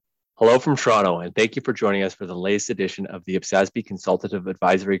Hello from Toronto, and thank you for joining us for the latest edition of the IPSASB Consultative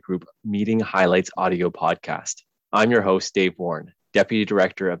Advisory Group Meeting Highlights audio podcast. I'm your host, Dave Warren, Deputy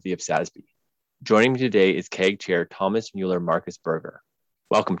Director of the IPSASB. Joining me today is CAG Chair Thomas Mueller-Marcus Berger.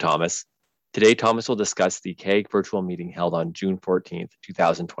 Welcome, Thomas. Today, Thomas will discuss the CAG virtual meeting held on June 14th,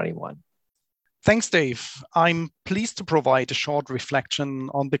 2021. Thanks, Dave. I'm pleased to provide a short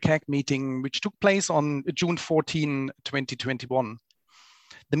reflection on the CAG meeting, which took place on June 14, 2021.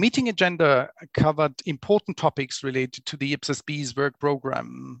 The meeting agenda covered important topics related to the IPSASB's work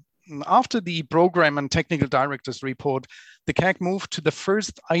program. After the program and technical director's report, the CAG moved to the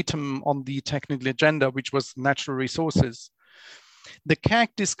first item on the technical agenda, which was natural resources. The CAG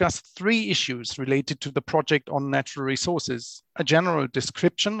discussed three issues related to the project on natural resources: a general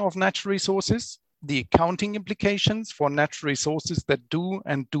description of natural resources, the accounting implications for natural resources that do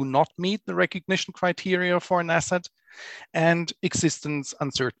and do not meet the recognition criteria for an asset, and existence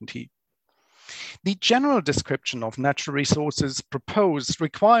uncertainty. The general description of natural resources proposed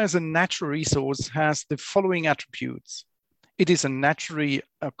requires a natural resource has the following attributes. It is a naturally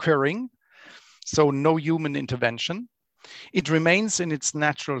occurring, so no human intervention. It remains in its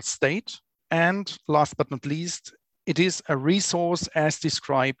natural state. And last but not least, it is a resource as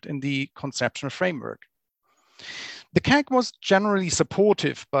described in the conceptual framework. The CAG was generally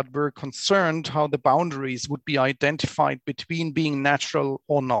supportive, but were concerned how the boundaries would be identified between being natural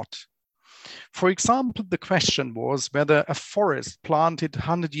or not. For example, the question was whether a forest planted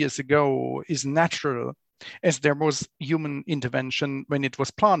 100 years ago is natural, as there was human intervention when it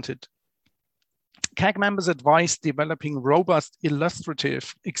was planted. CAG members advised developing robust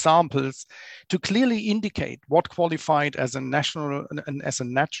illustrative examples to clearly indicate what qualified as a natural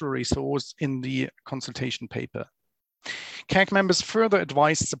resource in the consultation paper. CAG members further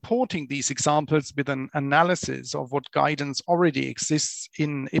advised supporting these examples with an analysis of what guidance already exists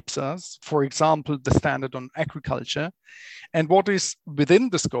in IPSAS, for example, the standard on agriculture, and what is within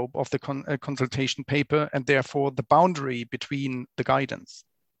the scope of the consultation paper, and therefore the boundary between the guidance.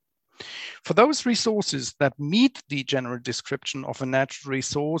 For those resources that meet the general description of a natural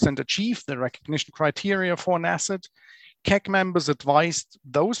resource and achieve the recognition criteria for an asset, CAG members advised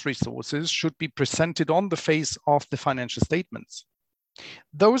those resources should be presented on the face of the financial statements.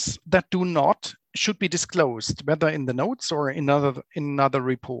 Those that do not should be disclosed, whether in the notes or in another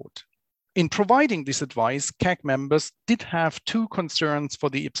report. In providing this advice, CAG members did have two concerns for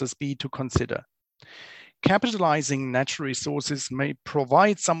the IPSASB to consider. Capitalizing natural resources may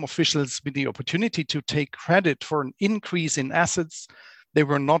provide some officials with the opportunity to take credit for an increase in assets they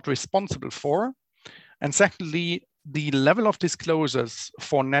were not responsible for. And secondly, the level of disclosures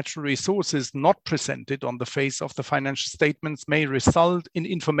for natural resources not presented on the face of the financial statements may result in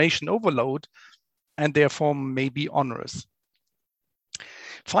information overload and therefore may be onerous.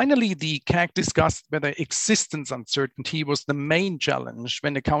 Finally, the CAG discussed whether existence uncertainty was the main challenge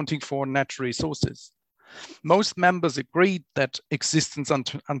when accounting for natural resources. Most members agreed that existence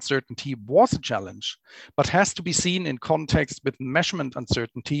uncertainty was a challenge, but has to be seen in context with measurement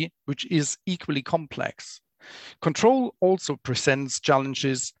uncertainty, which is equally complex. Control also presents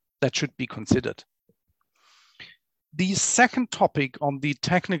challenges that should be considered. The second topic on the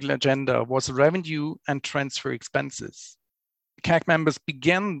technical agenda was revenue and transfer expenses. CAG members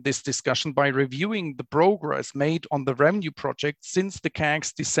began this discussion by reviewing the progress made on the revenue project since the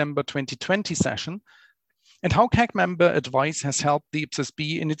CAG's December 2020 session, and how CAG member advice has helped the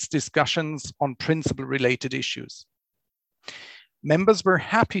IPSASB in its discussions on principle-related issues. Members were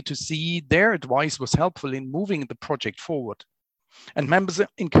happy to see their advice was helpful in moving the project forward. And members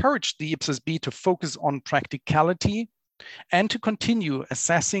encouraged the IPSASB to focus on practicality and to continue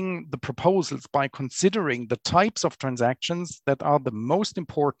assessing the proposals by considering the types of transactions that are the most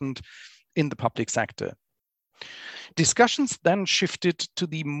important in the public sector. Discussions then shifted to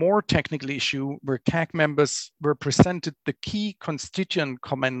the more technical issue where CAG members were presented the key constituent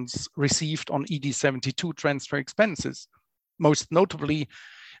comments received on ED72 transfer expenses, most notably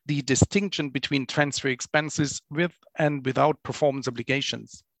the distinction between transfer expenses with and without performance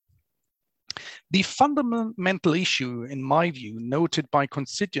obligations. The fundamental issue, in my view, noted by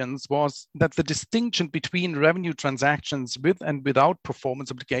constituents was that the distinction between revenue transactions with and without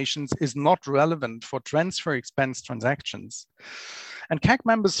performance obligations is not relevant for transfer expense transactions. And CAG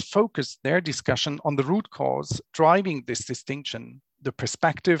members focused their discussion on the root cause driving this distinction, the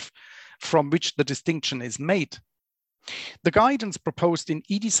perspective from which the distinction is made. The guidance proposed in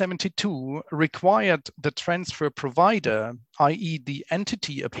ED72 required the transfer provider, i.e. the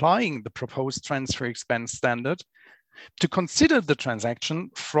entity applying the proposed transfer expense standard, to consider the transaction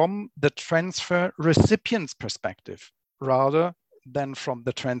from the transfer recipient's perspective rather than from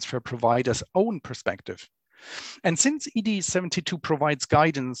the transfer provider's own perspective. And since ED 72 provides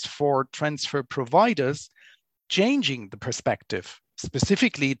guidance for transfer providers, changing the perspective,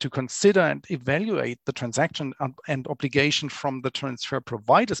 specifically to consider and evaluate the transaction and obligation from the transfer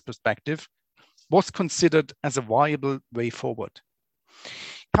provider's perspective, was considered as a viable way forward.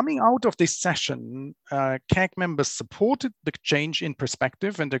 Coming out of this session, CAG members supported the change in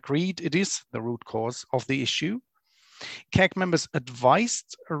perspective and agreed it is the root cause of the issue. CAG members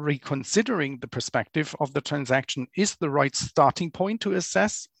advised reconsidering the perspective of the transaction is the right starting point to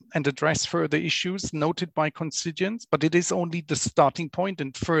assess and address further issues noted by constituents, but it is only the starting point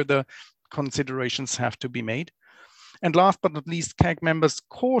and further considerations have to be made. And last but not least, CAG members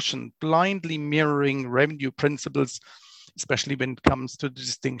cautioned blindly mirroring revenue principles, especially when it comes to the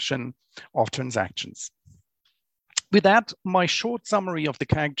distinction of transactions. With that, my short summary of the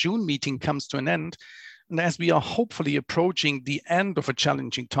CAG June meeting comes to an end. And as we are hopefully approaching the end of a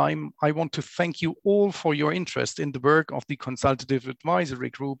challenging time, I want to thank you all for your interest in the work of the Consultative Advisory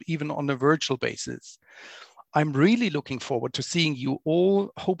Group, even on a virtual basis. I'm really looking forward to seeing you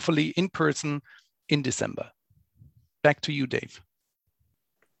all, hopefully in person, in December. Back to you, Dave.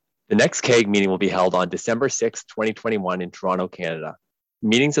 The next CAG meeting will be held on December 6, 2021 in Toronto, Canada.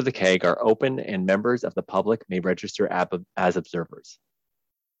 Meetings of the CAG are open and members of the public may register as observers.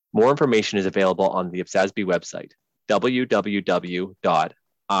 More information is available on the IPSASB website,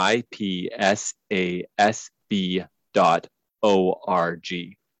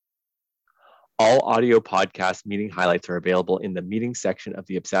 www.ipsasb.org. All audio podcast meeting highlights are available in the meeting section of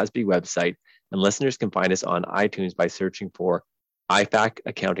the IPSASB website, and listeners can find us on iTunes by searching for IFAC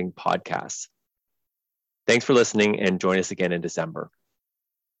Accounting Podcasts. Thanks for listening and join us again in December.